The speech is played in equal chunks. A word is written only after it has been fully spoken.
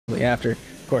after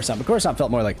Coruscant, but Coruscant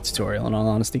felt more like a tutorial in all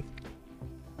honesty.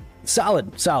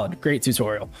 Solid, great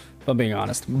tutorial, if I'm being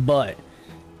honest, but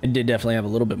it did definitely have a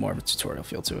little bit more of a tutorial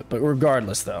feel to it. But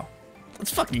regardless though,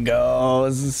 let's fucking go.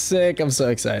 This is sick. I'm so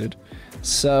excited.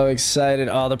 So excited.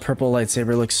 Oh, the purple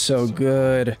lightsaber looks so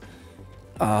good.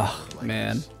 Oh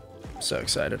man, I'm so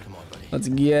excited. Let's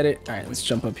get it. All right, let's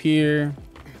jump up here.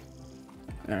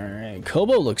 All right,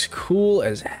 Koboh looks cool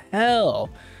as hell.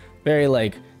 Very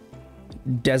like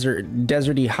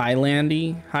deserty,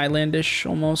 highlandish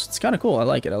almost. It's kind of cool. I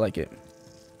like it. I like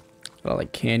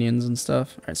like canyons and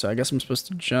stuff. All right, so I guess I'm supposed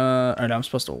to jump. Or no, I'm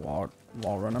supposed to wall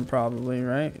run them probably,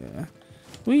 right? Yeah.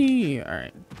 Whee! All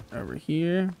right, over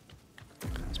here.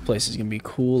 This place is gonna be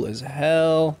cool as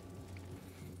hell.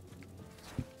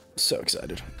 So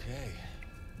excited.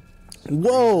 Okay.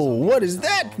 Whoa! What is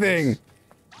that thing?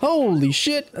 Holy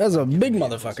shit! That's a big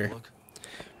motherfucker.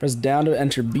 Press down to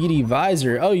enter BD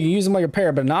visor. Oh, you use them like a pair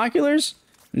of binoculars?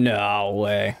 No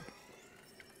way.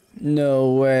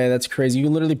 No way. That's crazy. You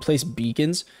can literally place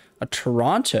beacons. A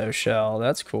Toronto shell.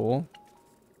 That's cool.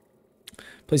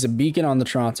 Place a beacon on the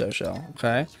Toronto shell.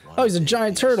 Okay. Oh, he's a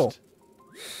giant turtle.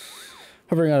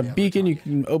 Hovering on a beacon, you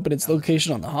can open its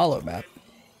location on the holo map.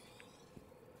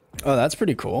 Oh, that's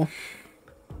pretty cool.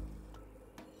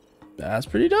 That's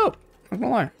pretty dope. Not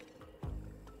gonna lie.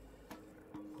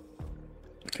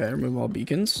 Okay, remove all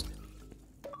beacons.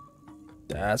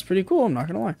 That's pretty cool, I'm not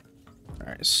gonna lie.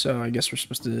 Alright, so I guess we're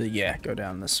supposed to, yeah, go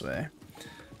down this way.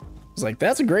 I was like,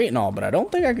 that's great and all, but I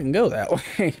don't think I can go that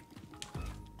way.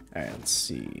 Alright, let's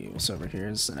see. What's over here?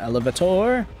 Is an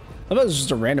elevator. I thought it was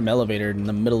just a random elevator in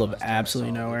the middle of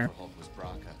absolutely nowhere. I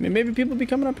mean, maybe people be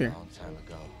coming up here.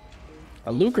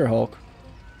 A Lucre Hulk.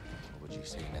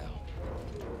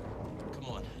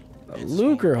 A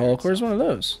Lucre Hulk? Where's one of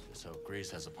those? So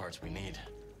Grease has the parts we need.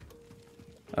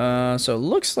 So it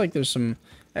looks like there's some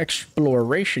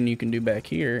exploration you can do back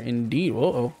here. Indeed.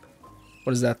 Whoa.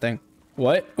 What is that thing?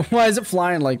 What? Why is it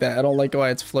flying like that? I don't like why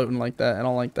it's floating like that. I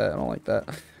don't like that. I don't like that.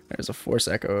 There's a Force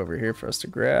Echo over here for us to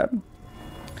grab.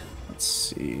 Let's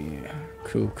see.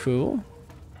 Cool.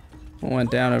 What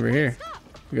went down over here?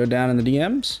 We go down in the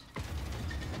DMs?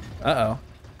 Uh-oh.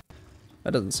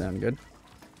 That doesn't sound good.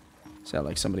 Sound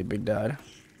like somebody big died.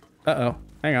 Uh-oh.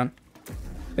 Hang on.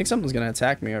 I think something's gonna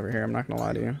attack me over here. I'm not gonna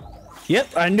lie to you. Yep,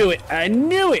 I knew it. I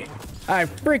knew it. I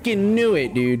freaking knew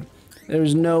it, dude.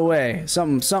 There's no way.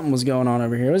 Something was going on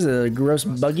over here. Was it a gross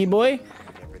buggy boy?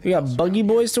 We got buggy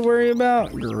boys to worry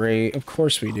about? Great. Of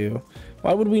course we do.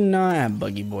 Why would we not have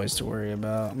buggy boys to worry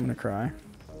about? I'm gonna cry.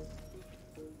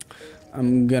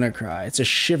 I'm gonna cry. It's a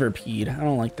shiverpede. I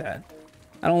don't like that.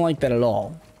 I don't like that at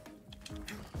all.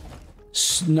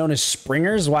 Known as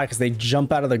springers? Why? Because they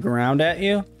jump out of the ground at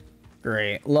you?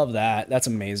 Great. Love that. That's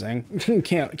amazing.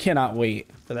 Cannot wait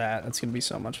for that. That's gonna be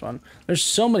so much fun. There's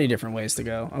so many different ways to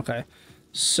go. Okay.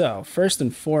 So, first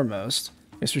and foremost,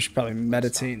 I guess we should probably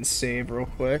meditate and save real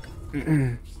quick.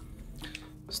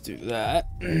 Let's do that.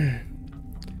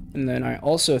 And then I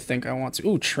also think I want to...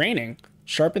 Ooh, training.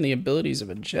 Sharpen the abilities of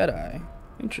a Jedi.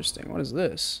 Interesting. What is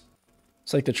this?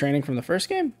 It's like the training from the first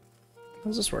game? How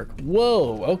does this work?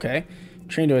 Whoa, okay.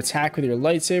 Train to attack with your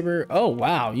lightsaber. Oh,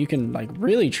 wow. You can, like,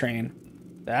 really train.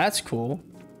 That's cool.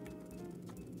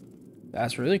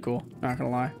 That's really cool. Not gonna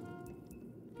lie.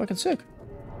 Fucking sick.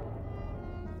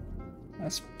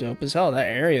 That's dope as hell. That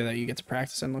area that you get to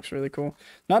practice in looks really cool.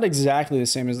 Not exactly the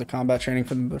same as the combat training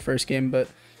from the first game, but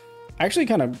actually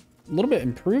kind of a little bit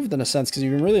improved in a sense because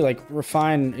you can really, like,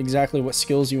 refine exactly what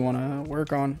skills you want to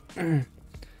work on.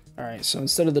 All right, so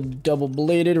instead of the double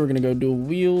bladed, we're gonna go dual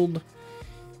wield.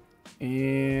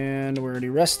 And we're already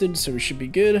rested, so we should be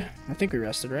good. I think we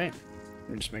rested, right? Let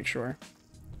me just make sure.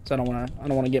 So I don't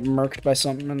wanna get murked by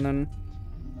something and then.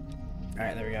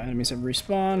 Alright, there we go. Enemies have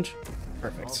respawned.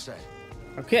 Perfect.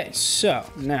 Okay, so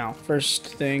now first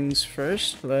things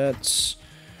first, let's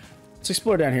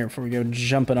explore down here before we go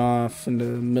jumping off into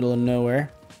the middle of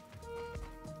nowhere.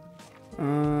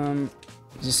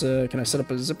 Is this a, can I set up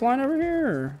a zip line over here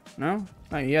or no?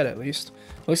 Not yet, at least.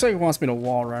 Looks like it wants me to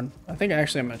wall run. I think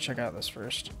actually I'm gonna check out this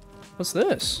first. What's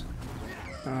this?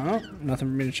 Oh, nothing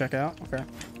for me to check out. Okay.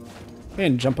 We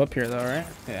can jump up here though, right?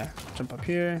 Yeah, jump up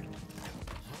here.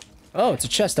 Oh, it's a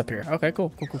chest up here. Okay,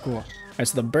 cool. Alright,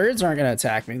 so the birds aren't gonna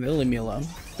attack me. They'll leave me alone.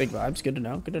 Big vibes. Good to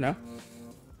know. Good to know.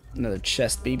 Another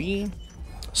chest, baby.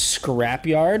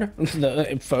 Scrapyard. The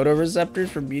photoreceptors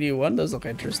for BD1. Those look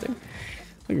interesting.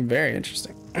 Looking very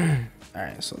interesting.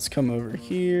 Alright, so let's come over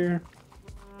here.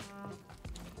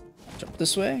 Jump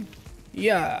this way.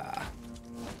 Yeah.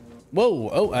 Whoa.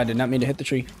 Oh, I did not mean to hit the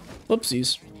tree.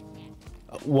 Whoopsies.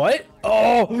 What?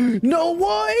 Oh, no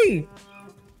way!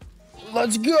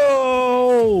 Let's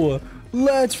go!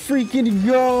 Let's freaking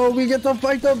go! We get to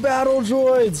fight the battle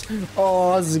droids!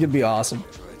 Oh, this is gonna be awesome.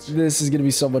 This is gonna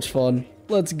be so much fun.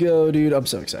 Let's go, dude. I'm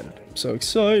so excited. I'm so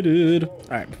excited.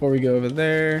 Alright, before we go over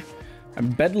there, a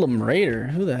Bedlam Raider.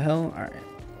 Who the hell? Alright,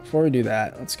 before we do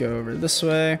that, let's go over this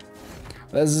way.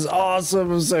 This is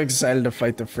awesome. I'm so excited to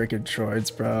fight the freaking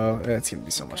droids, bro. It's gonna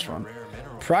be so much fun.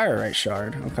 Priorite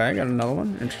Shard. Okay, I got another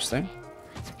one. Interesting.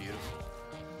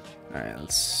 Alright,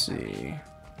 let's see.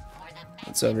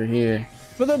 What's over here?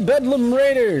 For the Bedlam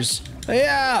Raiders!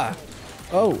 Yeah!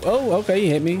 Oh, okay, you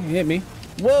hit me. You hit me.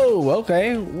 Whoa,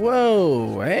 okay.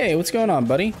 Whoa. Hey, what's going on,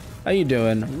 buddy? How you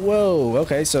doing? Whoa,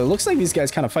 okay. So it looks like these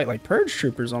guys kind of fight like Purge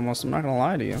Troopers almost. I'm not gonna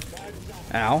lie to you.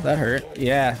 Ow, that hurt.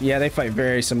 Yeah, they fight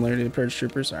very similar to the Purge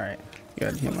Troopers. Alright.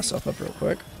 Gotta heal myself up real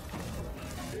quick.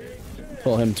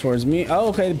 Pull him towards me. Oh,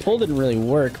 okay, the pull didn't really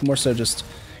work. More so just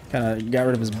kind of got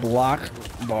rid of his block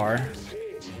bar.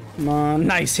 Come on,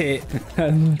 nice hit.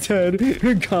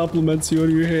 Ted compliments you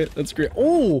on your hit. That's great.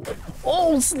 Oh,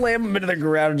 slam him into the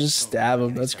ground and just stab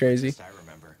him. That's crazy.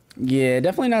 Yeah,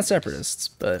 definitely not separatists,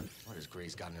 but what has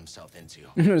Grease gotten himself into?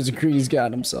 what has Grease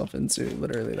gotten himself into,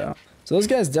 literally though. So those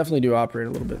guys definitely do operate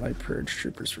a little bit like Purge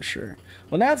Troopers for sure.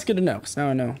 Well, now it's good to know, because now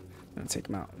I know I'm gonna take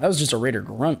them out. That was just a Raider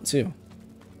grunt too.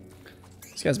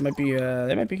 These guys might be,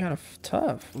 they might be kind of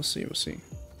tough. We'll see, we'll see.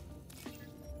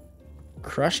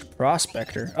 Crushed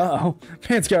Prospector. Uh-oh,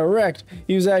 Pants got wrecked.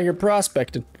 He was out here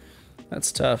prospecting.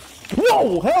 That's tough.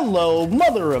 Whoa, hello,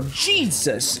 mother of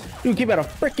Jesus. Dude came out of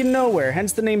frickin' nowhere,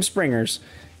 hence the name Springers.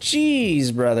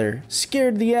 Jeez, brother.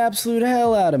 Scared the absolute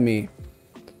hell out of me.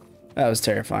 That was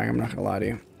terrifying, I'm not gonna lie to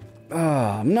you. Oh,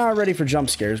 I'm not ready for jump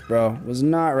scares, bro. Was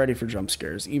not ready for jump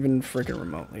scares, even frickin'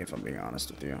 remotely, if I'm being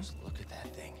honest with you. Look at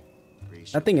that thing.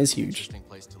 That thing is huge. Interesting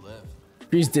place to live.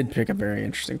 Grease did pick a very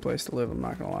interesting place to live, I'm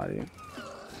not gonna lie to you.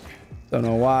 Don't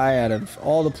know why, out of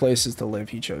all the places to live,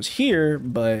 he chose here,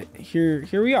 but here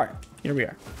we are. Here we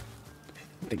are.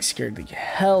 That thing scared the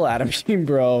hell out of me,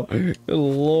 bro. Good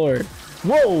lord.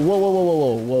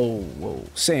 Whoa.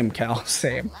 Same, Cal,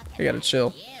 same. I gotta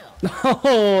chill.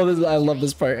 Oh, I love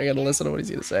this part. I gotta listen to what he's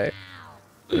gonna say.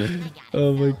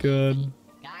 Oh my god.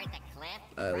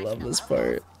 I love this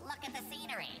part. Look at the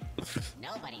scenery.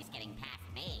 Nobody's getting past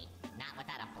me. Not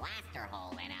without a blaster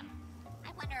hole in him.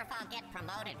 I wonder if I'll get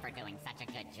promoted for doing such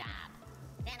a good job.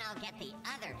 Then I'll get the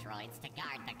other droids to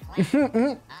guard the cliff.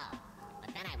 Oh,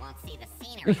 but then I won't see the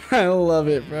scenery. I love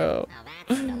it, bro. Now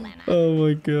that's a dilemma. Oh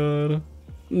my god.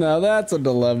 Now that's a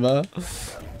dilemma.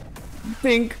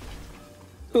 Think.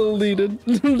 Deleted.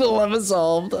 Dilemma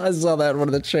solved. I saw that in one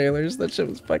of the trailers. That shit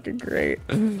was fucking great.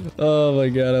 Oh my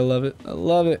god, I love it. I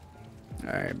love it.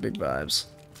 Alright, big vibes.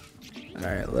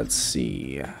 Alright, let's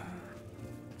see.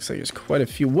 Looks like there's quite a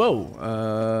few.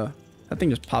 Whoa! That thing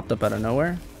just popped up out of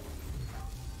nowhere.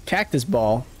 Cactus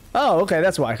ball. Oh, okay,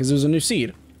 that's why, because there's a new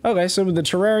seed. Okay, so the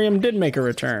terrarium did make a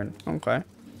return. Okay.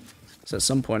 So at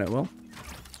some point it will.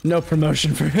 No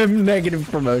promotion for him. Negative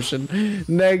promotion.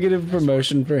 Negative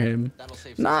promotion for him.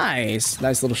 Nice.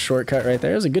 Nice little shortcut right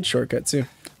there. It was a good shortcut, too.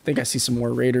 I think I see some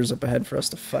more raiders up ahead for us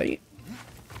to fight.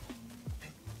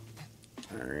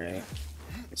 Alright.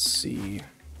 Let's see.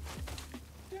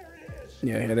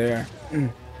 Yeah, here they are.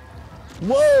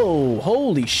 Whoa!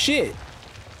 Holy shit!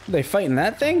 Are they fighting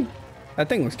that thing? That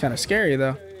thing looks kind of scary,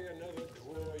 though.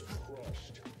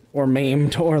 Or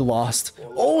maimed or lost.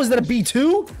 Oh, is that a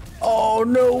B2? Oh,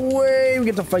 no way. We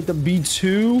get to fight the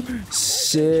B2.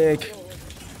 Sick.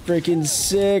 Freaking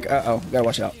sick. Uh-oh. Gotta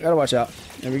watch out. Gotta watch out.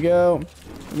 There we go.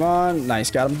 Come on.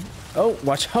 Nice. Got him. Oh,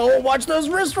 watch those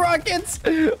wrist rockets.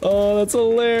 Oh, that's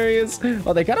hilarious.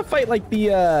 Oh, they gotta fight like the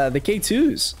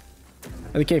K2s.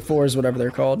 Or the K4s, whatever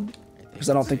they're called. Because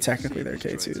I don't think technically they're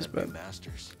K2s, but...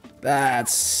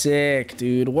 That's sick,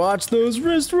 dude. Watch those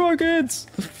wrist rockets.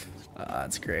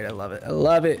 That's great. I love it. I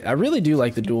love it. I really do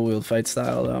like the dual wield fight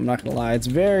style, though. I'm not gonna lie. It's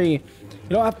very... You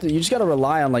don't have to... You just gotta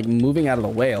rely on, like, moving out of the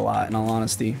way a lot, in all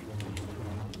honesty.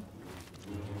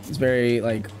 It's very,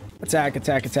 like, attack,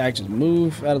 attack, attack. Just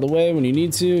move out of the way when you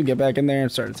need to. Get back in there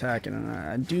and start attacking. And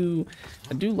I do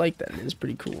like that. It is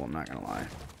pretty cool. I'm not gonna lie.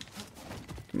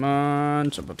 Come on.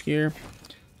 Jump up here.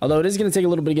 Although it is going to take a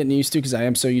little bit of getting used to because I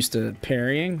am so used to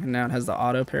parrying. And now it has the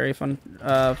auto parry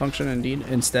function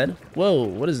instead. Whoa,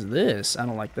 what is this? I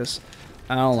don't like this.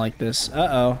 I don't like this.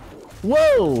 Uh-oh.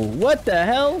 Whoa, what the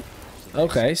hell?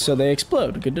 Okay, so they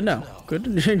explode. Good to know. Good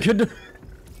to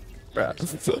Bro.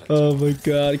 Oh my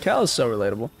god. Cal is so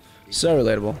relatable. So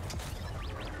relatable.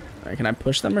 Alright, can I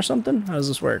push them or something? How does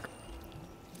this work?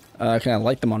 Can I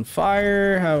light them on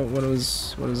fire?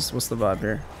 What's the vibe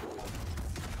here?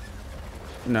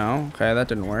 No, okay, that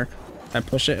didn't work. I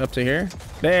push it up to here.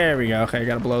 There we go. Okay,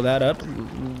 gotta blow that up.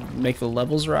 Make the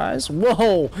levels rise.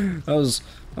 Whoa! That was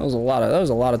a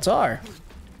lot of tar.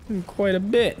 Quite a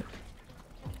bit.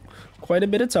 Quite a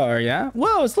bit of tar, yeah?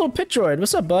 Whoa, it's a little pit droid.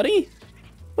 What's up, buddy?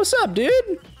 What's up,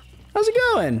 dude? How's it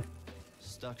going?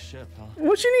 Stuck ship, huh?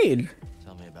 What you need?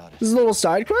 Tell me about it. This is a little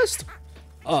side quest?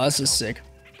 Oh, this is sick.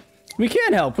 We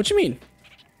can help. What you mean?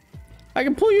 I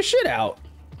can pull your shit out.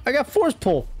 I got force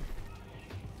pull.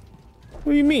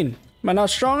 What do you mean? Am I not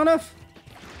strong enough?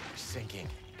 Sinking.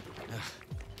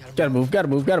 Gotta move, gotta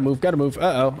move, gotta move, gotta move.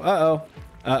 Uh-oh, uh-oh,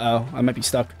 uh-oh. I might be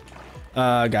stuck.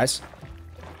 Guys.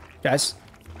 Guys.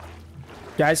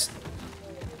 Guys.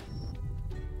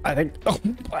 I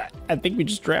think we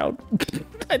just drowned.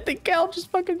 I think Cal just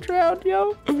fucking drowned,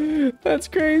 yo. That's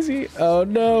crazy. Oh,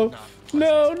 no.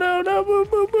 No, no, no.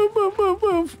 Move, move, move, move, move,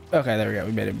 move. Okay, there we go.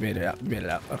 We made it out. We made it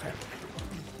out. Okay.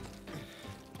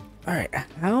 All right.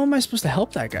 How am I supposed to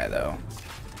help that guy, though?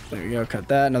 There we go. Cut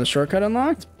that. Another shortcut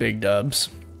unlocked. Big dubs.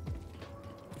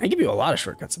 I give you a lot of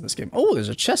shortcuts in this game. Oh, there's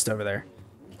a chest over there.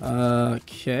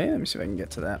 Okay. Let me see if I can get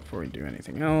to that before we do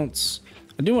anything else.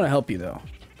 I do want to help you, though.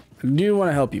 I do want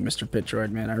to help you, Mr. Pit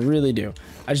Droid, man. I really do.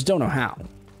 I just don't know how.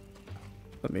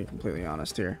 Let me be completely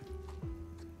honest here.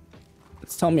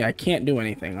 It's telling me I can't do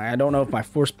anything. I don't know if my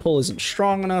force pull isn't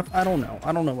strong enough. I don't know.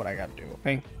 I don't know what I got to do,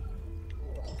 okay?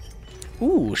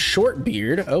 Ooh, short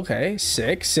beard. Okay,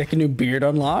 sick. Sick, new beard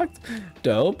unlocked.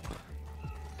 Dope.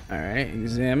 All right,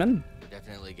 examine.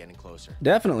 Definitely getting closer.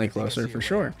 Definitely closer, for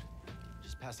sure.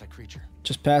 Just past that creature.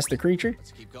 Just past the creature?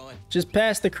 Let's keep going. Just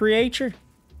past the creature?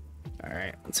 All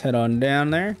right, let's head on down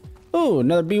there. Oh,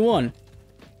 another B1.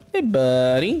 Hey,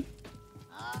 buddy.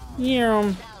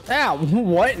 Yeah. Ow,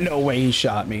 what? No way he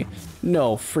shot me.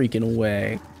 No freaking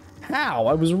way. How?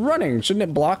 I was running. Shouldn't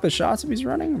it block the shots if he's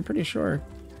running? I'm pretty sure.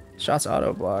 Shots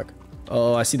auto block.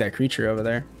 Oh, I see that creature over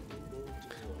there.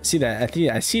 I see that.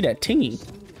 I see that tingy.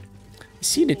 I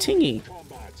see the tingy.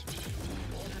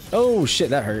 Oh, shit,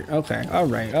 that hurt. Okay, all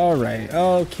right, all right.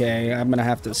 Okay, I'm gonna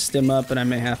have to stim up and I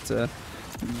may have to...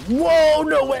 Whoa,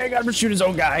 no way, I got him to shoot his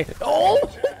own guy. Oh,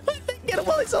 get him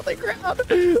while he's on the ground.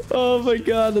 Oh my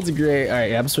god, that's great. All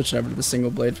right, yeah, I'm switching over to the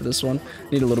single blade for this one.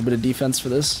 Need a little bit of defense for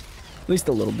this. At least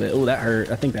a little bit. Oh, that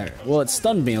hurt. I think that, well, it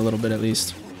stunned me a little bit at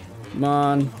least. Come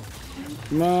on.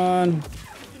 Come on.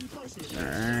 All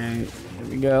right, here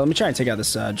we go. Let me try and take out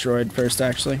this droid first,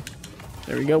 actually.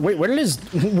 There we go. Wait, where did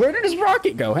his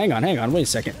rocket go? Hang on, wait a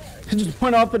second. It just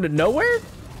went off into nowhere?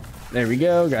 There we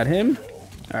go, got him.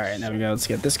 All right, now we go. Let's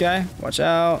get this guy. Watch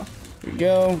out. Here we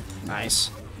go.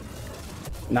 Nice.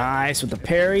 Nice with the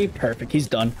parry. Perfect. He's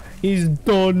done. He's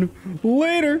done.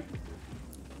 Later.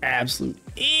 Absolute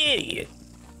idiot.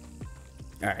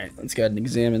 All right, let's go ahead and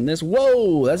examine this.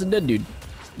 Whoa, that's a dead dude.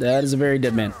 That is a very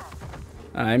dead man.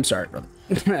 I'm sorry, brother.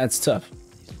 That's tough.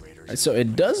 So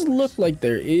it does look like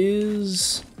there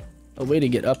is a way to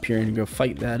get up here and go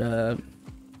fight that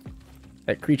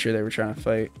that creature they were trying to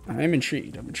fight. I'm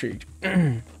intrigued. I'm intrigued.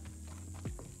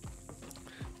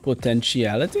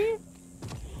 Potentiality?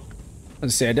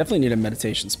 Let's say I definitely need a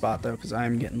meditation spot though, because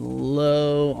I'm getting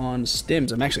low on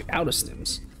stims. I'm actually out of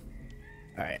stims.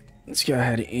 All right, let's go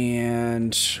ahead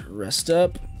and rest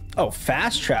up. Oh,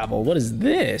 fast travel. What is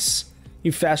this?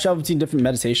 You fast travel between different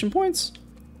meditation points?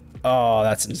 Oh,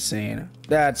 that's insane.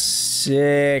 That's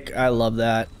sick. I love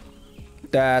that.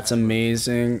 That's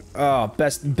amazing. Oh,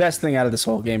 best thing out of this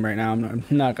whole game right now. I'm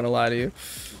not gonna lie to you.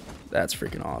 That's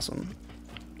freaking awesome.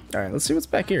 All right, let's see what's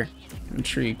back here. I'm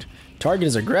intrigued. Target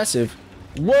is aggressive.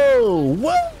 Whoa,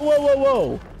 whoa, whoa, whoa,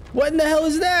 whoa. What in the hell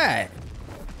is that?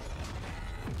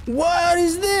 What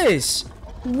is this?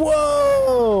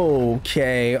 Whoa.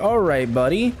 Okay, all right,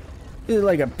 buddy. This is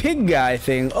like a pig guy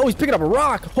thing. Oh, he's picking up a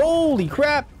rock. Holy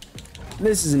crap.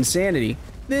 This is insanity.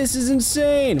 This is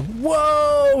insane.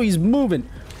 Whoa, he's moving.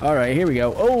 All right, here we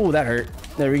go. Oh, that hurt.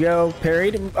 There we go.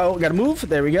 Parried. Oh, gotta move.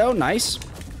 There we go. Nice.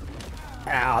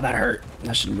 Ow, that hurt.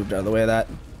 I should have moved out of the way of that.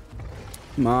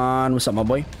 Come on. What's up, my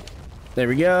boy? There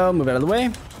we go. Move out of the way.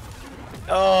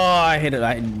 Oh, I hit it.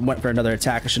 I went for another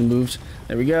attack. I should have moved.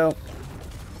 There we go.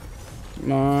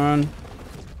 Come on.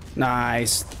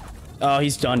 Nice. Oh,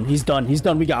 he's done. He's done. He's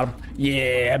done. We got him.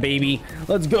 Yeah, baby.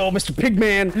 Let's go, Mr.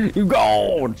 Pigman. You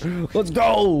go. Let's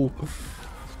go.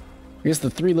 I guess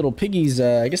the three little piggies,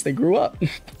 I guess they grew up.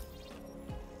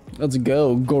 Let's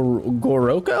go.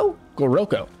 Goroko?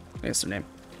 Goroko. That's their name.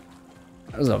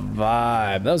 That was a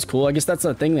vibe. That was cool. I guess that's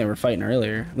the thing they were fighting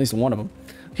earlier. At least one of them.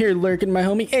 Here lurking, my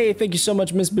homie. Hey, thank you so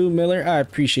much, Miss Boo Miller. I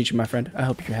appreciate you, my friend. I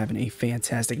hope you're having a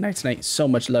fantastic night tonight. So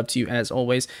much love to you, as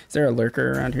always. Is there a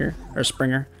lurker around here? Or a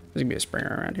springer? There's gonna be a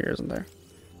springer around here, isn't there?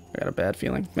 I got a bad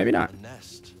feeling. Maybe not.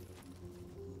 Nest.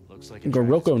 Looks like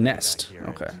Goroko nest.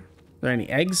 Okay. Are there any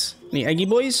eggs? Any eggy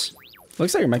boys?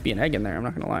 Looks like there might be an egg in there. I'm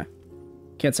not gonna lie.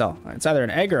 Can't tell. It's either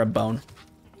an egg or a bone.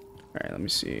 All right, let me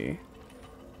see.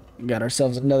 We got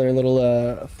ourselves another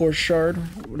little force shard,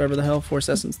 whatever the hell, force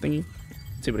essence thingy.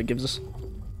 Let's see what it gives us.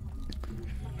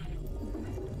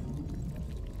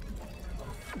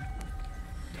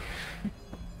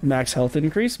 Max health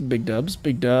increase, big dubs,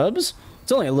 big dubs.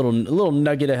 It's only a little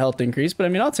nugget of health increase, but I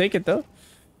mean, I'll take it though.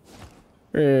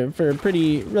 For a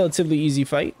pretty relatively easy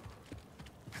fight,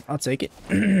 I'll take it.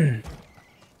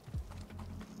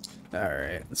 All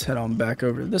right, let's head on back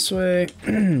over this way.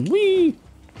 Whee!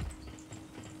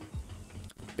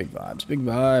 Big vibes, big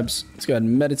vibes. Let's go ahead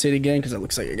and meditate again because it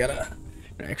looks like I got an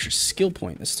extra skill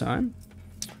point this time.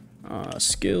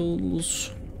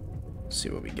 Skills. Let's see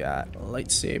what we got.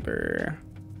 Lightsaber.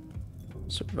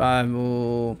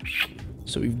 Survival.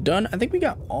 So we've done, I think we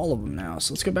got all of them now.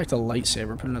 So let's go back to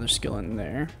lightsaber, put another skill in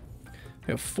there.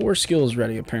 We have 4 skills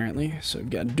ready apparently. So we've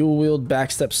got dual wield,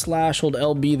 backstep slash, hold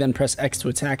LB, then press X to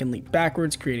attack and leap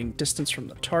backwards, creating distance from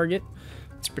the target.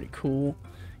 That's pretty cool.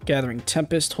 Gathering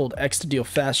Tempest, hold X to deal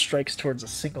fast strikes towards a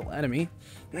single enemy.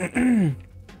 Yeah,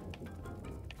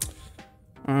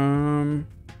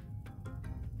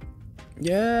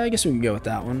 I guess we can go with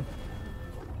that one.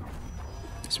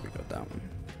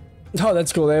 Oh,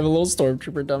 that's cool. They have a little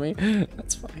stormtrooper dummy.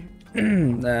 That's funny.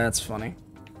 That's funny.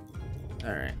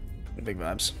 All right, big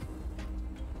vibes.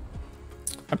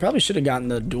 I probably should have gotten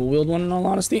the dual wield one in all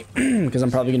honesty, because I'm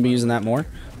probably gonna be using that more.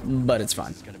 But it's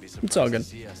fine. It's all good.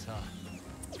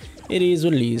 It is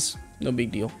what it is. No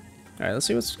big deal. All right, let's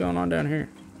see what's going on down here.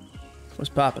 What's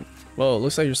popping? Whoa,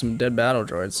 looks like there's some dead battle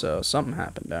droids. So something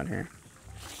happened down here.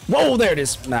 Whoa, there it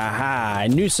is. Aha, I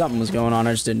knew something was going on.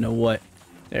 I just didn't know what.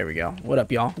 There we go. What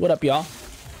up, y'all? What up, y'all?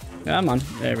 Come on.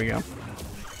 There we go.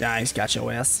 Nice. Got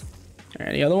your ass. All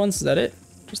right, any other ones? Is that it?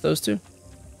 Just those 2?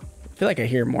 I feel like I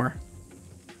hear more.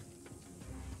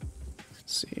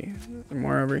 Let's see.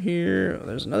 More over here. Oh,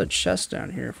 there's another chest down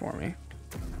here for me.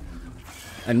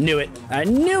 I knew it. I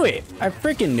knew it. I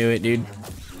freaking knew it, dude.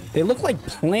 They look like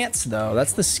plants, though.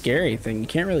 That's the scary thing. You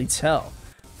can't really tell.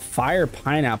 Fire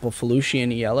pineapple,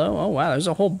 Felucian yellow. Oh, wow. There's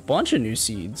a whole bunch of new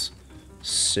seeds.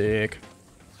 Sick.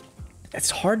 It's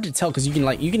hard to tell because you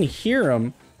can hear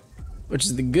them, which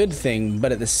is the good thing,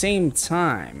 but at the same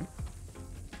time,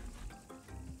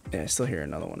 yeah, I still hear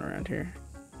another one around here.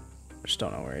 I just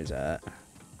don't know where he's at.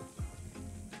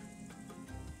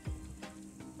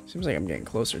 Seems like I'm getting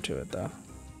closer to it though.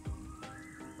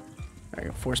 I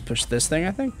can force push this thing,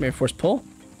 I think. Maybe force pull.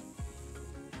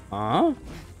 I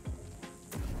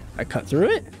cut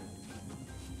through it.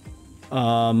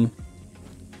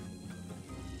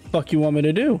 Fuck you want me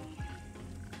to do?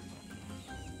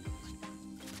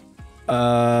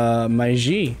 My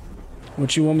G.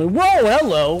 What you want me? Whoa,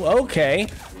 hello. Okay.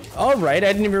 All right. I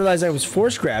didn't even realize I was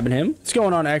force grabbing him. What's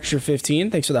going on, extra 15?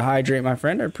 Thanks for the hydrate, my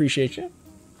friend. I appreciate you.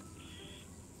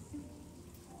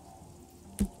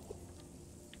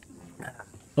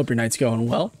 Hope your night's going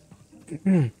well.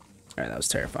 All right, that was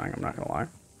terrifying. I'm not gonna lie. All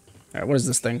right, what is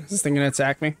this thing? Is this thing gonna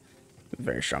attack me? I have a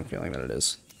very strong feeling that it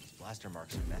is. Blaster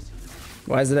marks are messy.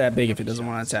 Why is it that big if it doesn't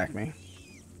want to attack me?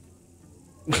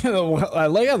 I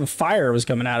like how the fire was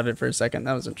coming out of it for a second.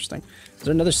 That was interesting. Is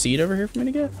there another seed over here for me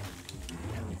to get?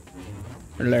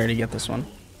 Or did I already get this one?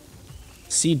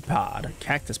 Seed pod.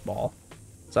 Cactus ball.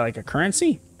 Is that like a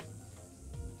currency?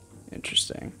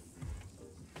 Interesting.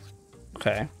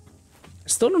 Okay. I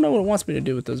still don't know what it wants me to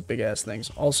do with those big ass things.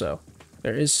 Also,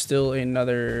 there is still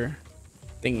another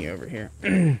thingy over here.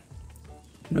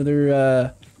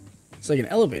 Another, it's like an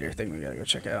elevator thing we gotta go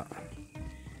check out.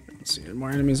 Let's see, are more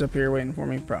enemies up here waiting for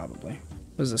me? Probably.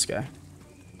 Who's this guy?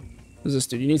 Who's this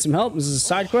dude? You need some help? Is this a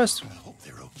side quest? I hope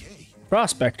they're okay.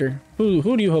 Prospector. Who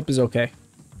do you hope is okay?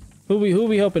 Who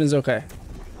we hoping is okay?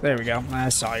 There we go. I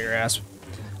saw your ass.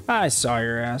 I saw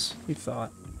your ass. You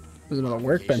thought. There's another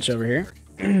workbench over here.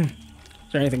 Is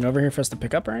there anything over here for us to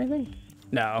pick up or anything?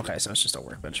 No, okay, so it's just a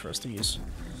workbench for us to use.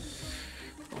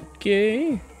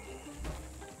 Okay.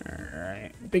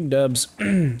 Alright. Big dubs.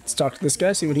 Let's talk to this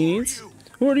guy, see what he needs.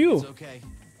 Who are you? It's okay.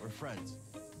 We're friends.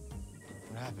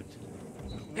 What happened?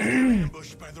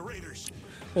 Ambushed by the raiders.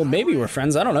 Well, maybe we're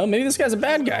friends. I don't know. Maybe this guy's a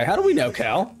bad guy. How do we know,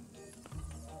 Cal?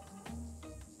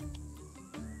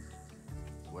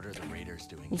 What are the raiders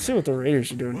doing? Let's see what the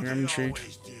raiders are doing What here. I'm they intrigued.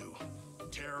 always do.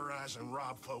 Terrorize and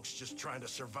rob folks just trying to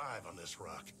survive on this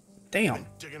rock. Damn.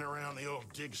 Digging around the old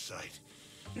dig site.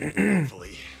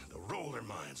 Hopefully, the roller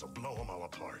mines will blow them all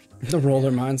apart. The roller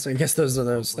mines. I guess those are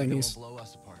those Hopefully they thingies. won't blow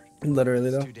us apart. Literally,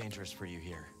 It's though. too dangerous for you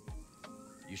here.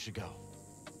 You should go.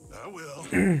 I will.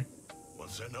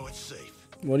 Once I know it's safe.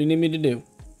 What do you need me to do?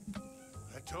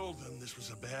 told them this was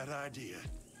a bad idea.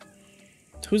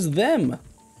 Who's them?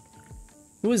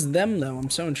 Who is them, though? I'm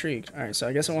so intrigued. All right, so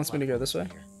I guess it wants me to go this way.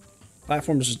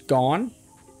 Platform is just gone.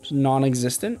 Just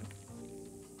non-existent.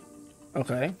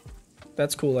 Okay.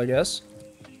 That's cool, I guess.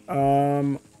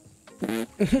 I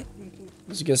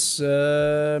guess,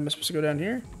 am I supposed to go down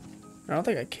here? I don't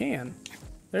think I can.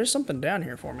 There's something down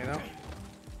here for me, though.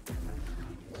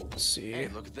 Let's see. Hey,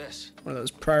 look at this. One of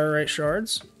those priorite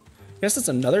shards. I guess that's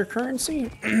another currency.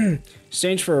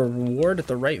 Exchange for a reward at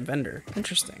the right vendor.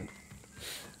 Interesting.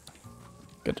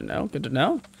 Good to know. Good to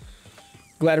know.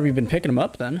 Glad we've been picking them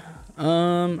up then.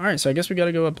 All right, so I guess we got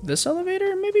to go up this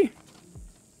elevator, maybe.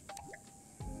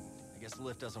 I guess the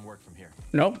lift doesn't work from here.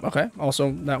 Nope. Okay.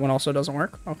 Also, that one also doesn't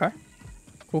work. Okay.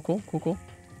 Cool. Cool. Cool. Cool.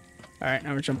 All right,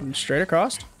 now we're jumping straight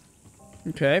across.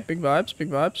 Okay. Big vibes.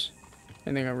 Big vibes.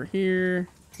 Anything over here?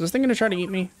 Is this thing gonna try to eat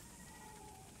me?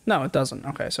 No, it doesn't.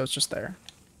 Okay, so it's just there.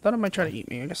 Thought it might try to eat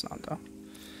me. I guess not, though.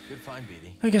 Good find,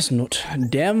 BD. I guess not.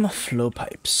 Damn flow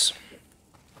pipes.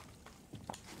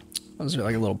 Was there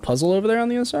like a little puzzle over there on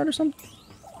the other side or something?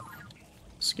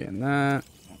 Scan that.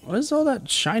 What is all that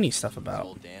shiny stuff about?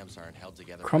 Old dams aren't held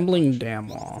together. Crumbling dam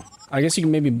wall. I guess you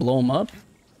can maybe blow them up.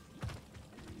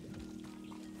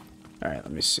 Alright,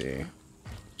 let me see. You're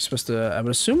supposed to, I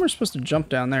would assume we're supposed to jump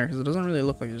down there because it doesn't really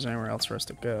look like there's anywhere else for us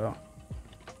to go.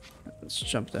 Let's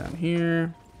jump down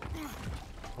here.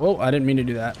 Whoa, I didn't mean to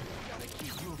do that.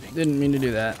 Didn't mean to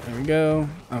do that. There we go.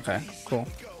 Okay, cool.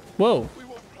 Whoa.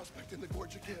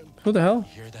 Who the hell?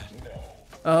 Hear that?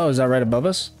 Oh, is that right above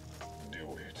us?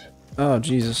 Oh,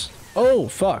 Jesus. Oh,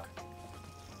 fuck.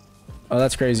 Oh,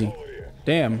 that's crazy.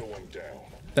 Damn.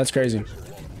 That's crazy.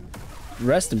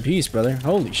 Rest in peace, brother.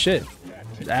 Holy shit.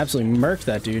 Absolutely murked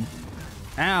that dude.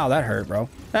 Ow, that hurt, bro.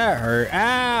 That hurt.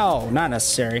 Ow! Not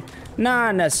necessary.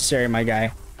 Not necessary, my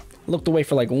guy. Looked away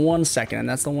for like 1 second, and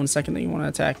that's the 1 second that you want to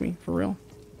attack me. For real.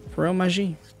 For real, my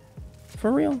G.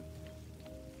 For real.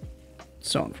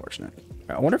 So unfortunate.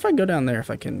 I wonder if I go down there if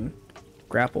I can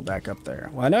grapple back up there.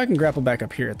 Well, I know I can grapple back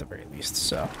up here at the very least,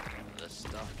 so. This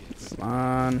stuff gets Come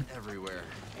on. everywhere.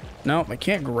 Nope, I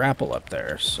can't grapple up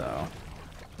there, so.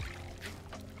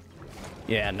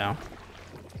 Yeah, no.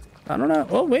 I don't know.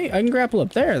 Oh, wait, I can grapple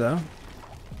up there, though.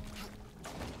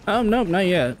 Oh, nope, not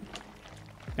yet.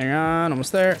 Hang on,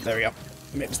 almost there. There we go.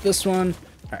 Maybe it's this one.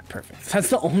 All right, perfect. That's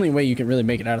the only way you can really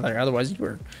make it out of there. Otherwise,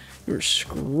 you were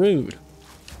screwed.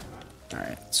 All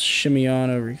right, let's shimmy on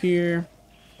over here.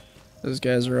 Those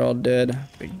guys are all dead.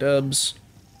 Big dubs.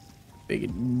 Big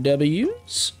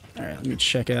W's. All right, let me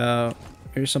check out.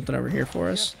 Here's something over here for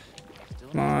us.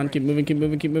 Come on, keep moving, keep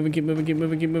moving, keep moving, keep moving, keep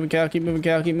moving, keep moving, cow, keep moving,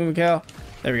 cow, keep moving, cow.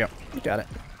 There we go. Got it.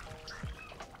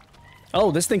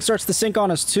 Oh, this thing starts to sink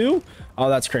on us too? Oh,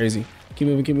 that's crazy. Keep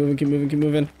moving, keep moving, keep moving, keep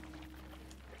moving.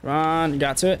 Come on,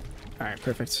 got to it. All right,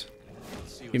 perfect.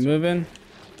 Keep moving.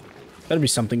 Better be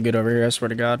something good over here, I swear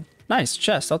to God. Nice,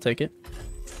 chest, I'll take it.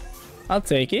 I'll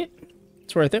take it.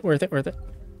 It's worth it, worth it, worth it.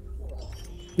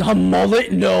 A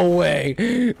mullet? No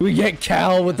way. We get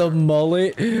Cal with a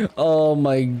mullet? Oh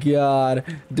my God.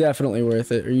 Definitely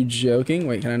worth it. Are you joking?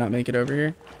 Wait, can I not make it over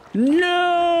here?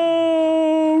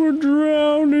 No! We're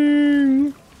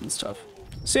drowning. It's tough.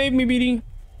 Save me, BD.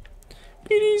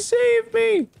 BD, save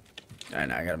me. Alright,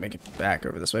 now I gotta make it back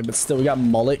over this way. But still, we got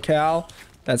mullet Cal.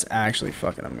 That's actually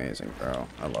fucking amazing, bro.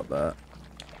 I love that.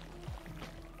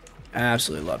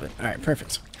 Absolutely love it. Alright,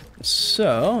 perfect.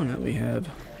 So, now we have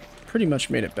pretty much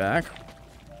made it back.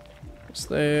 It's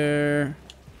there.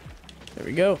 There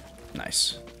we go.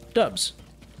 Nice. Dubs.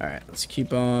 Alright, let's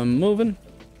keep on moving.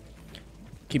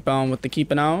 Keep on with the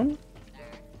keeping on.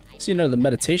 See another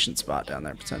meditation spot down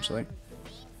there, potentially.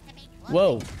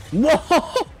 Whoa.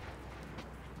 Whoa!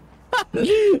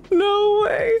 No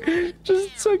way!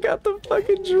 Just took out the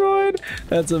fucking droid.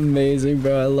 That's amazing,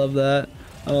 bro. I love that.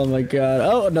 Oh my God.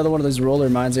 Oh, another one of those roller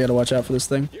mines. I gotta watch out for this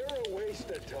thing.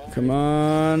 Come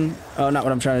on. Oh, not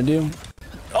what I'm trying to do.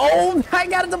 Oh, I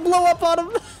got it to blow up on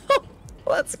him.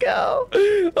 Let's go.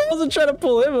 I wasn't trying to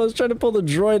pull him. I was trying to pull the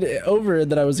droid over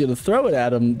and then I was going to throw it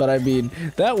at him. But I mean,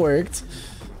 that worked.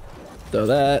 Throw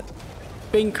that.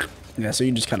 Bink. Yeah, so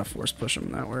you just kind of force push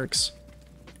him. That works.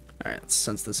 All right, let's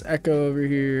sense this echo over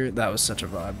here. That was such a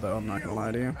vibe, though. I'm not going to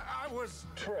lie to you.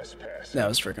 That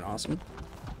was freaking awesome.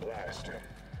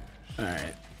 All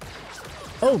right.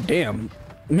 Oh, damn.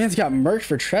 Man's got murked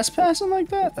for trespassing like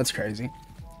that? That's crazy.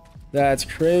 That's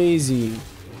crazy.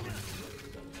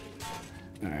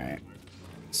 Alright.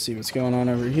 Let's see what's going on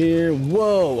over here.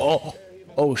 Whoa! Oh!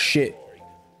 Oh, shit.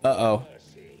 Uh-oh.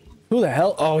 Who the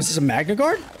hell? Oh, is this a Magna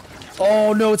Guard?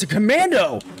 Oh, no, it's a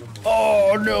commando!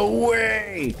 Oh, no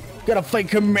way! Gotta fight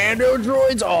commando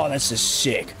droids? Oh, that's just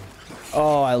sick.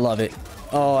 Oh, I love it.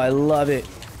 Oh, I love it.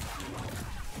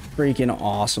 Freaking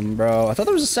awesome, bro. I thought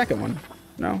there was a second one.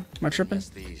 No? Am I tripping? Yes,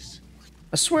 these.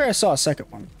 I swear I saw a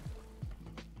second one.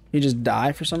 He just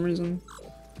died for some reason.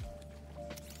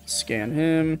 Scan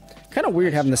him. Kind of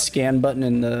weird having the scan button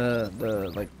and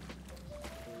the like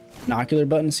binocular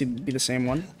button be the same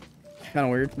one. Kind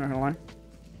of weird, not gonna lie.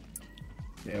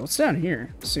 Yeah, what's down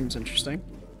here? Seems interesting.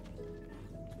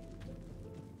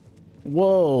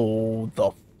 Whoa,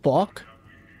 the fuck?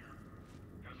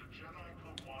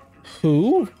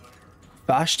 Who?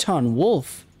 Vashton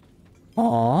Wolf.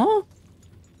 Aww.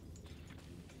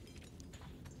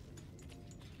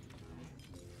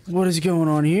 What is going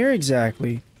on here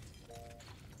exactly?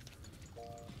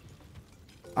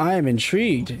 I am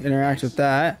intrigued. Interact with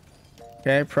that.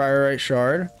 Okay, prior right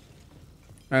shard.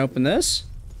 I open this.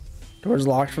 Door's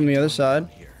locked from the other side.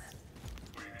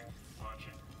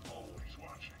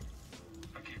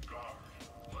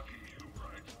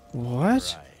 What?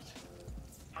 Right.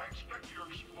 I expect you're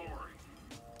exploring.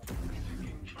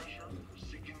 Seeking treasure,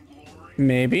 seeking glory.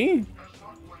 Maybe. As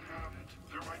luck would have it,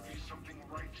 there might be something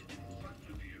right in front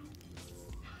of you.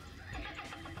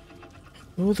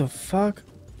 Who the fuck?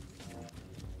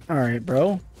 Alright,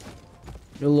 bro.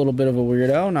 You're a little bit of a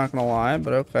weirdo, not gonna lie,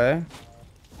 but okay.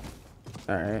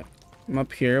 Alright. I'm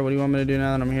up here. What do you want me to do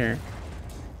now that I'm here?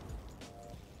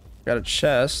 Got a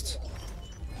chest.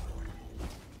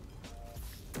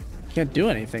 Can't do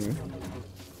anything.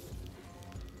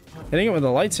 Hitting it with a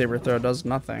lightsaber throw does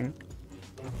nothing.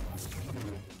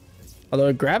 Although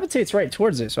it gravitates right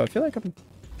towards it, so I feel like I'm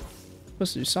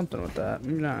supposed to do something with that.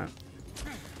 Maybe not.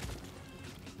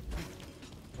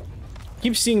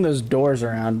 Keep seeing those doors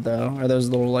around though, or those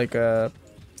little like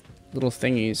little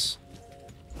thingies.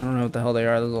 I don't know what the hell they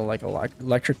are. Those little like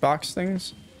electric box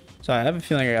things. So I have a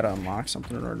feeling I gotta unlock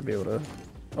something in order to be able to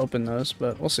open those,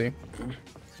 but we'll see.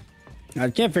 I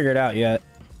can't figure it out yet.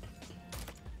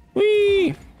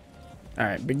 Whee!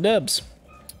 Alright, big dubs.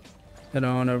 Head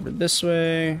on over this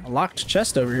way. A locked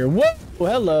chest over here. Whoa!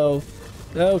 Hello.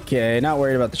 Okay, not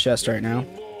worried about the chest right now.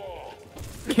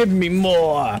 Give me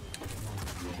more!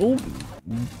 Ooh.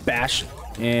 Bash.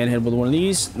 And hit with one of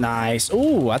these. Nice.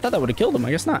 Ooh, I thought that would have killed him.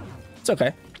 I guess not. It's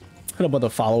okay. Hit up with a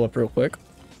follow-up real quick.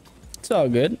 It's all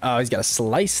good. Oh, he's got to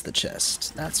slice the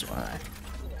chest. That's why.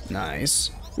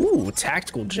 Nice. Ooh,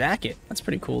 tactical jacket. That's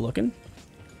pretty cool looking.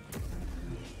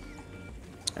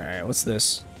 Alright, what's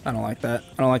this? I don't like that.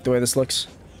 I don't like the way this looks.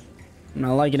 I'm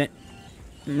not liking it.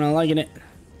 I'm not liking it.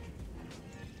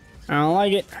 I don't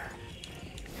like it.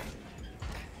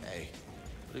 Hey,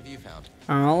 what have you found?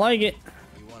 I don't like it.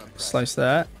 You want to press Slice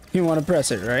that. You want to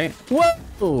press it, right?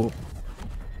 Whoa!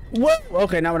 Whoa!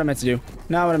 Okay, not what I meant to do.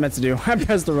 Not what I meant to do. I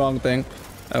pressed the wrong thing.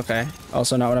 Okay.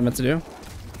 Also not what I meant to do.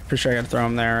 Pretty sure I gotta throw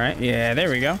him there, right? Yeah, there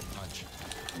we go. punch?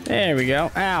 There we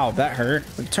go. Ow, that hurt.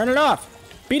 Turn it off!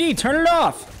 BD, turn it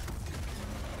off!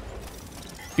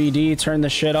 BD, turn the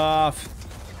shit off.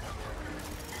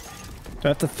 Do I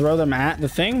have to throw them at the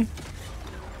thing?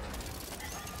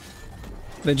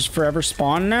 They just forever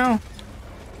spawn now?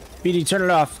 BD, turn it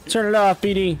off. Turn it off,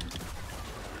 BD.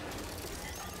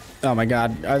 Oh my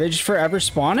god. Are they just forever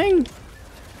spawning?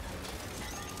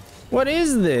 What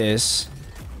is this?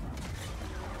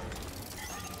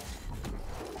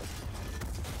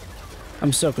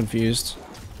 I'm so confused.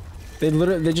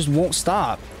 They just won't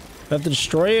stop. I have to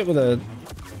destroy it with a...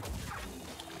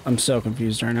 I'm so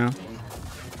confused right now.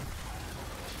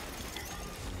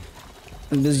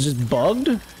 And this is just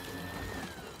bugged?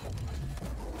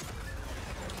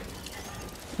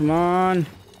 Come on.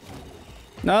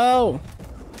 No!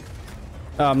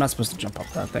 Oh, I'm not supposed to jump up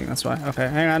that thing, that's why. Okay,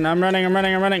 hang on, I'm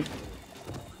running.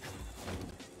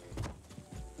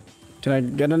 Can I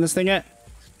get in this thing yet?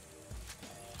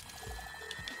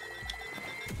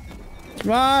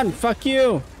 Come on, fuck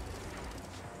you!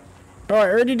 Oh, I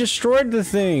already destroyed the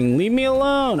thing. Leave me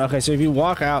alone. Okay, so if you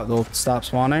walk out, they'll stop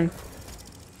spawning.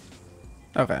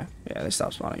 Okay, yeah, they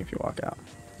stop spawning if you walk out.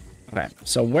 Okay,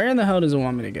 so where in the hell does it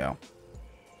want me to go?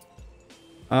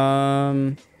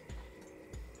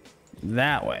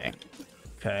 That way.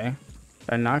 Okay. Did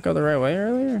I not go the right way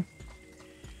earlier?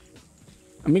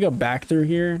 Let me go back through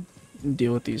here and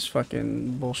deal with these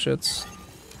fucking bullshits.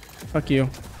 Fuck you.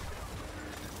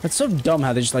 It's so dumb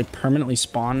how they just like permanently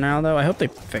spawn now though. I hope they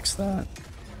fix that.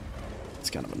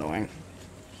 It's kind of annoying.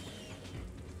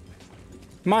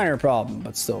 Minor problem,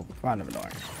 but still kind of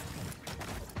annoying.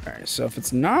 Alright, so if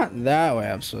it's not that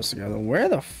way I'm supposed to go, then where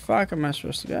the fuck am I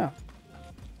supposed to go?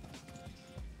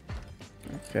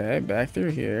 Okay, back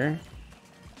through here.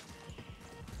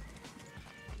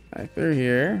 Back through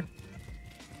here.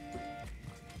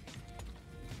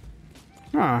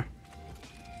 Huh.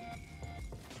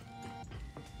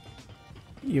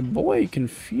 Your boy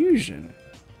Confusion.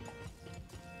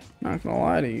 Not gonna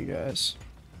lie to you guys.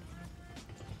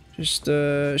 Just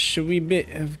should we bit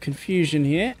of confusion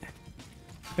here.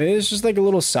 It's just like a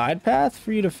little side path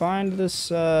for you to find this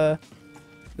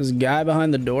this guy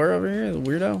behind the door over here, the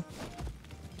weirdo.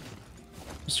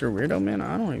 Mr. Weirdo Man,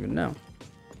 I don't even know.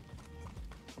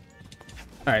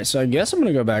 Alright, so I guess I'm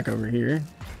gonna go back over here.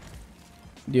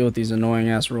 Deal with these annoying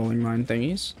ass rolling mine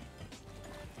thingies.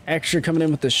 Extra coming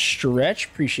in with the stretch.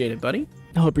 Appreciate it, buddy.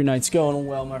 I hope your night's going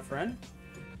well, my friend.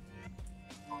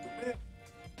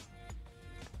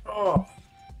 Oh,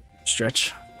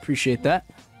 stretch. Appreciate that.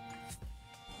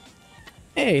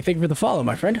 Hey, thank you for the follow,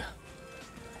 my friend.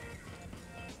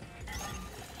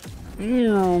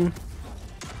 With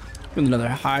another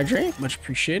hydrate. Much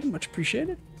appreciated. Much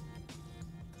appreciated.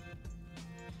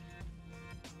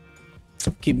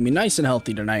 Keeping me nice and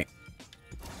healthy tonight.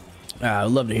 I'd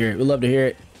love to hear it. We'd love to hear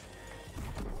it.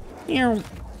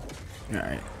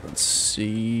 Alright, let's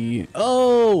see.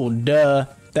 Oh, duh.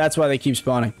 That's why they keep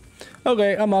spawning.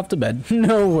 Okay, I'm off to bed.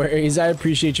 No worries. I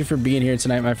appreciate you for being here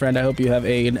tonight, my friend. I hope you have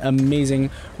an amazing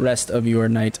rest of your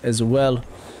night as well.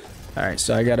 Alright,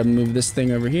 so I gotta move this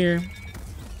thing over here.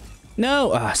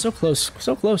 No! Ah, so close.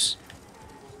 So close.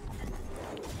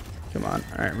 Come on.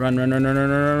 Alright, run, run, run, run, run,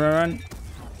 run, run, run.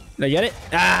 Did I get it?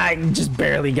 Ah, I just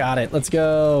barely got it. Let's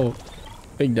go.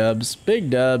 Big dubs. Big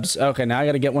dubs. Okay, now I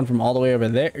gotta get one from all the way over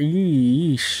there.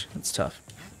 Eesh. That's tough.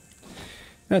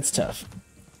 That's tough.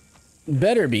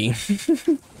 Better be.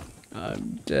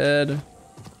 I'm dead.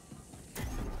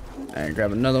 Alright,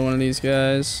 grab another one of these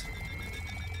guys.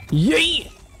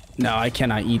 Yay! No, I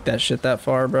cannot eat that shit that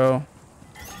far, bro.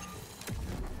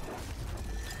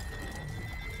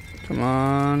 Come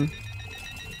on.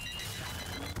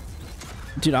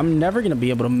 Dude, I'm never gonna be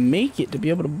able to make it to be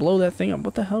able to blow that thing up.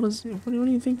 What the hell is it? What do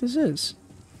you think this is?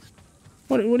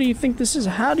 What do you think this is?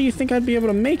 How do you think I'd be able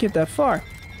to make it that far?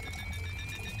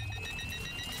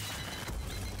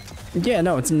 Yeah,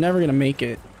 no, it's never gonna make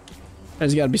it.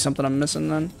 There's gotta be something I'm missing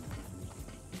then.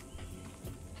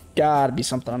 Gotta be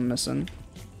something I'm missing.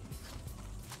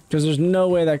 Because there's no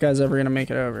way that guy's ever gonna make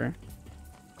it over.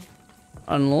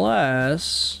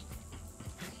 Unless...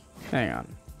 Hang on.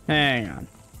 Hang on.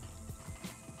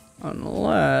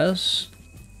 Unless...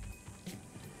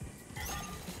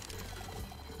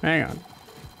 Hang on.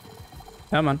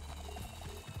 Come on.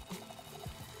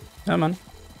 Come on.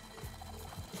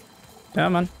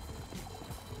 Come on.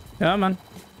 Come on.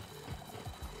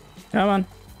 Come on.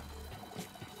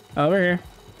 Over here.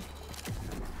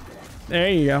 There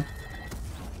you go.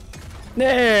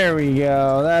 There we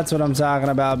go. That's what I'm talking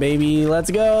about, baby.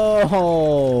 Let's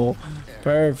go.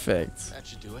 Perfect. That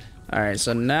should do it. All right,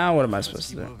 so now what am I supposed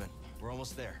to do? We're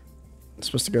almost there. I'm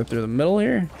supposed to go through the middle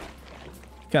here.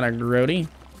 Kind of grody.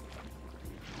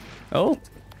 Oh.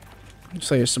 Looks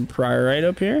like there's some priorite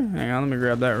up here. Hang on, let me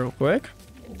grab that real quick.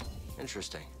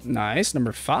 Interesting. Nice,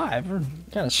 number 5. We're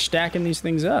kind of stacking these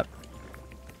things up.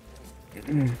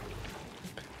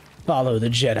 Follow the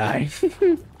Jedi.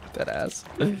 That ass.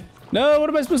 No, what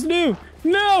am I supposed to do?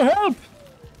 No, help!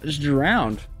 I just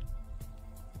drowned.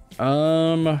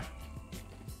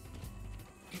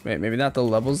 Wait, maybe not the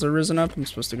levels are risen up. I'm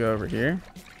supposed to go over here.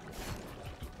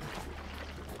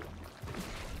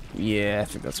 Yeah, I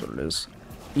think that's what it is.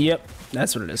 Yep,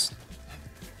 that's what it is.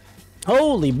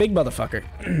 Holy big motherfucker.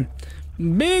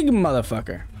 Big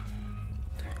motherfucker.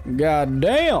 God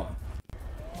damn.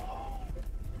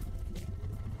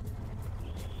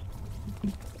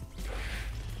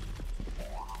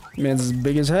 Man's as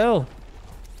big as hell.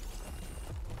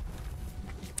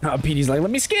 Oh, PD's like, let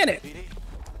me scan it.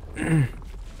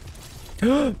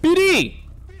 BD!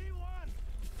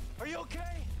 Are you okay?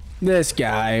 This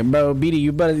guy, bro. BD,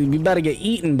 you better get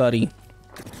eaten, buddy.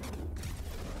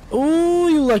 Ooh,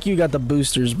 you lucky you got the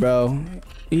boosters, bro.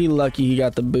 He lucky he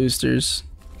got the boosters.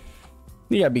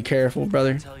 You gotta be careful,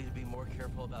 brother. Tell you to be more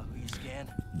careful about who you scan.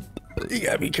 You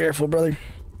gotta be careful, brother.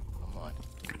 Come on.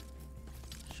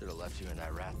 Should have left you in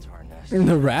that Rathtar nest. In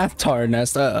the Rathtar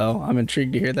nest. Uh-oh. I'm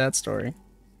intrigued to hear that story.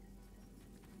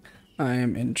 I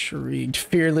am intrigued.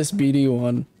 Fearless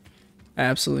BD1.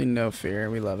 Absolutely no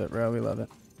fear. We love it, bro. We love it.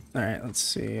 Alright, let's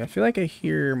see. I feel like I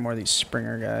hear more of these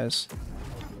Springer guys.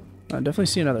 I definitely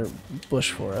see another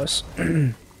bush for us.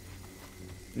 And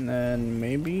then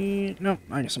maybe... No,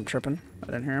 I guess I'm tripping. I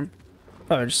didn't hear him.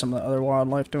 Probably just some of the other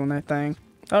wildlife doing their thing.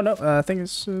 Oh, no. I think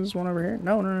this is one over here.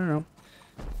 No, no, no, no.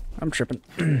 I'm tripping.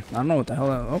 I don't know what the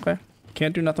hell... Okay.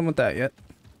 Can't do nothing with that yet.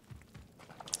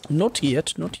 Not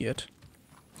yet. Not yet.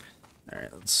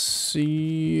 Alright, let's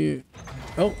see...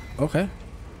 Oh, okay.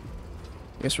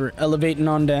 Guess we're elevating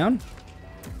on down.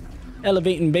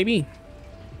 Elevating, baby.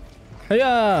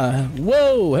 Hiya!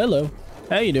 Whoa, hello.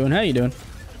 How you doing? How you doing?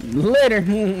 Later.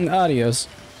 Adios.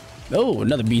 Oh,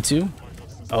 another B2.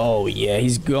 Oh, yeah,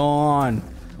 he's gone.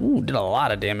 Ooh, did a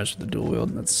lot of damage with the dual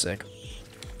wield. That's sick.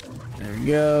 There we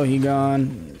go. He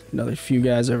gone. Another few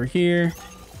guys over here.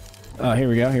 Oh, here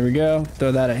we go. Here we go.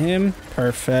 Throw that at him.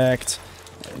 Perfect.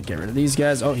 Get rid of these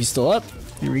guys. Oh, he's still up.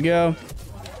 Here we go.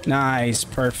 Nice.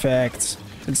 Perfect.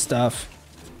 Good stuff.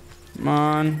 Come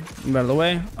on. Move out of the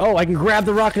way. Oh, I can grab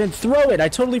the rocket and throw it. I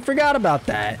totally forgot about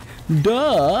that.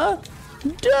 Duh.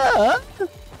 Duh.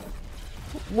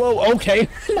 Whoa, okay.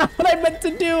 Not what I meant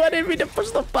to do. I didn't mean to push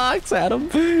the box at him.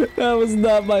 That was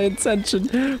not my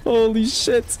intention. Holy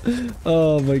shit.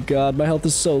 Oh my god. My health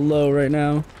is so low right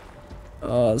now.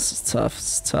 Oh, this is tough.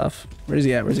 This is tough. Where's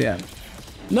he at? Where's he at?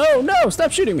 No, no.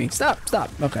 Stop shooting me. Stop.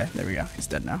 Stop. Okay, there we go. He's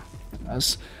dead now. That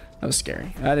was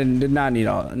scary. I did not need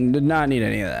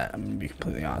any of that. I'm gonna be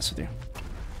completely honest with you.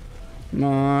 Come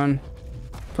on.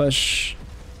 Push.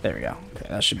 There we go. Okay,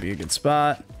 that should be a good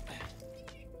spot.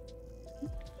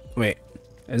 Wait,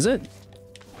 is it?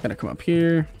 Gotta come up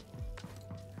here.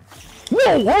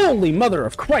 Whoa, holy mother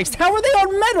of Christ. How are they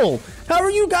on metal? How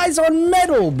are you guys on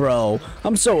metal, bro?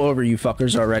 I'm so over you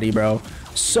fuckers already, bro.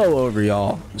 So over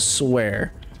y'all.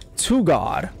 Swear. To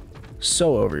God.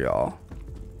 So over y'all.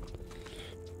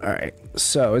 Alright,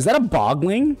 so is that a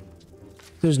bogling?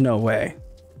 There's no way.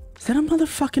 Is that a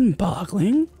motherfucking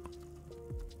bogling?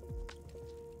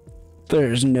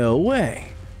 There's no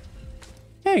way.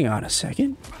 Hang on a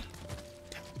second.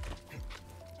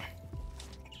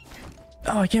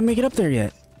 Oh, I can't make it up there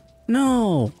yet.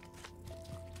 No.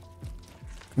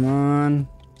 Come on.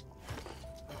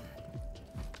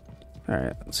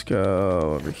 Alright, let's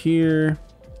go over here.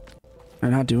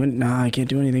 I'm not doing... Nah, I can't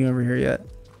do anything over here yet.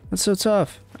 That's so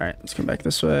tough. Alright, let's come back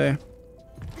this way.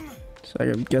 So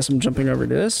I guess I'm jumping over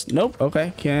to this. Nope,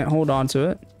 okay. Can't hold on to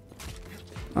it.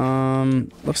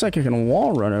 Looks like I can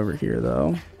wall run over here,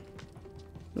 though.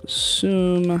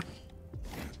 Assume...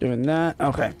 Doing that.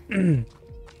 Okay.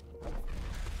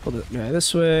 Pull the guy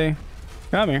this way.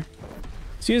 Come here.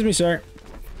 Excuse me, sir.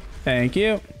 Thank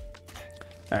you.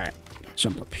 Alright.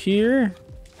 Jump up here.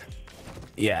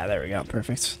 Yeah, there we go.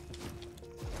 Perfect.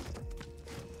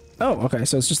 Oh, okay.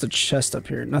 So it's just a chest up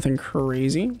here. Nothing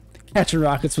crazy. Catching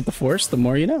rockets with the Force. The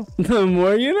more you know. The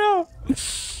more you know.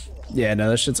 Yeah, no,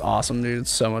 that shit's awesome, dude.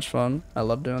 It's so much fun. I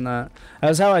love doing that. That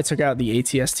was how I took out the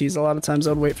ATSTs. A lot of times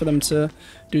I would wait for them to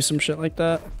do some shit like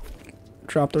that.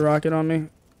 Drop the rocket on me.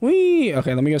 Whee!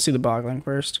 Okay, let me go see the bogling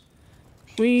first.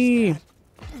 Whee!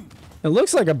 It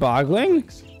looks like a bogling.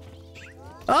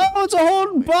 Oh, it's a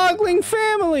whole bogling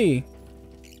family!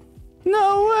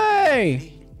 No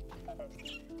way!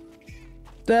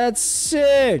 That's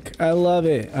sick! I love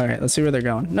it. Alright, let's see where they're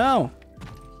going. No!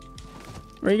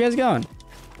 Where are you guys going?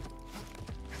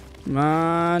 Come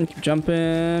on, keep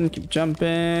jumping, keep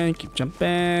jumping, keep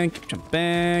jumping, keep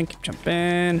jumping, keep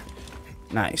jumping.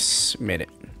 Nice, made it.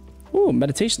 Ooh,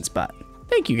 meditation spot.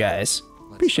 Thank you guys.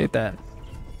 Appreciate that.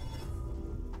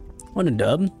 What a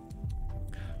dub.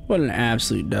 What an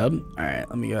absolute dub. Alright,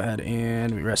 let me go ahead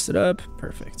and we rest it up.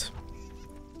 Perfect.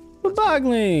 What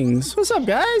boglings? What's up,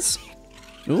 guys?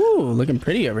 Ooh, looking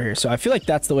pretty over here. So I feel like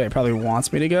that's the way it probably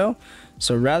wants me to go.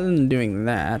 So rather than doing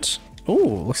that...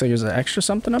 Ooh, looks like there's an extra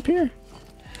something up here.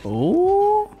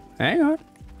 Ooh, hang on.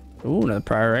 Ooh, another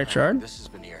priorite shard. This has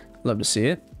been here. Love to see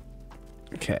it.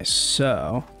 Okay,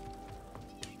 so...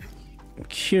 I'm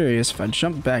curious if I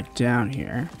jump back down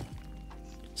here.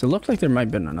 So it looked like there might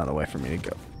have been another way for me to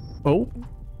go. Oh.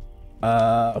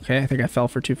 Okay, I think I fell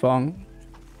for too long.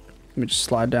 Let me just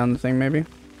slide down the thing, maybe.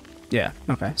 Yeah,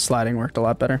 okay. Sliding worked a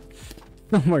lot better.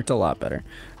 Worked a lot better.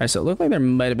 Alright, so it looked like there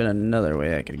might have been another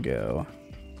way I could go.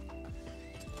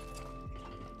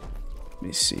 Let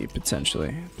me see,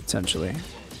 potentially. Something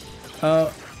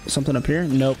up here?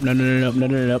 Nope,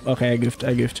 nope. Okay, I goofed.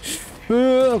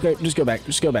 Okay, just go back.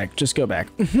 We're just gonna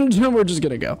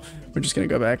go. We're just gonna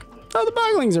go back. Oh, the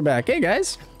boglings are back. Hey,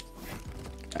 guys.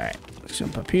 Alright, let's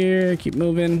jump up here. Keep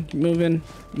moving. Moving.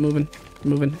 There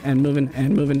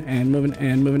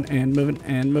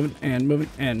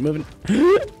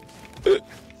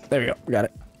we go. Got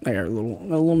it. I got a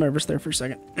little nervous there for a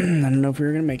second. I don't know if we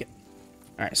were gonna make it.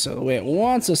 Alright, so the way it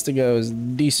wants us to go is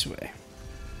this way.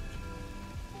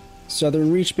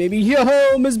 Southern Reach, baby.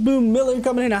 Yo, Miss Boom Miller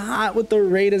coming in hot with the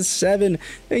rate of 7.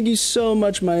 Thank you so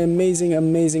much, my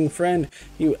amazing friend.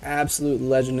 You absolute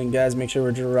legend. And guys, make sure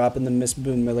we're dropping the Miss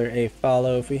Boom Miller a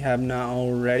follow if we have not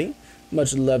already.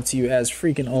 Much love to you as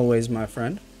freaking always, my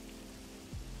friend.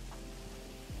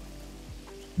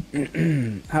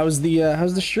 How's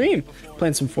the stream?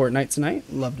 Playing some Fortnite tonight.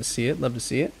 Love to see it.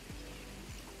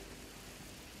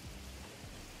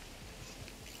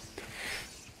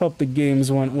 Hope the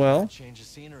games went well. Change of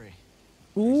scenery.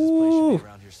 Ooh,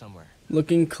 Around here somewhere.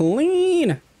 looking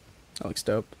clean. That looks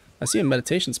dope. I see a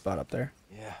meditation spot up there.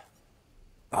 Yeah.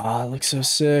 Ah, it looks so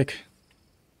sick.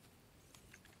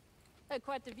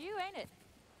 Quite the view, ain't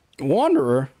it?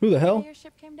 Wanderer? Who the hell? Your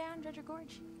ship came down, Dredger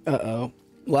Gorge. Uh-oh.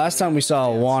 Last time we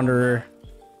saw a Wanderer,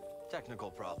 Technical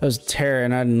problem. that was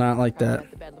Terran. I did not like that.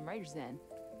 The Bedlam Raiders then.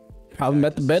 Probably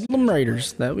met the Bedlam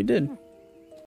Raiders. That we did.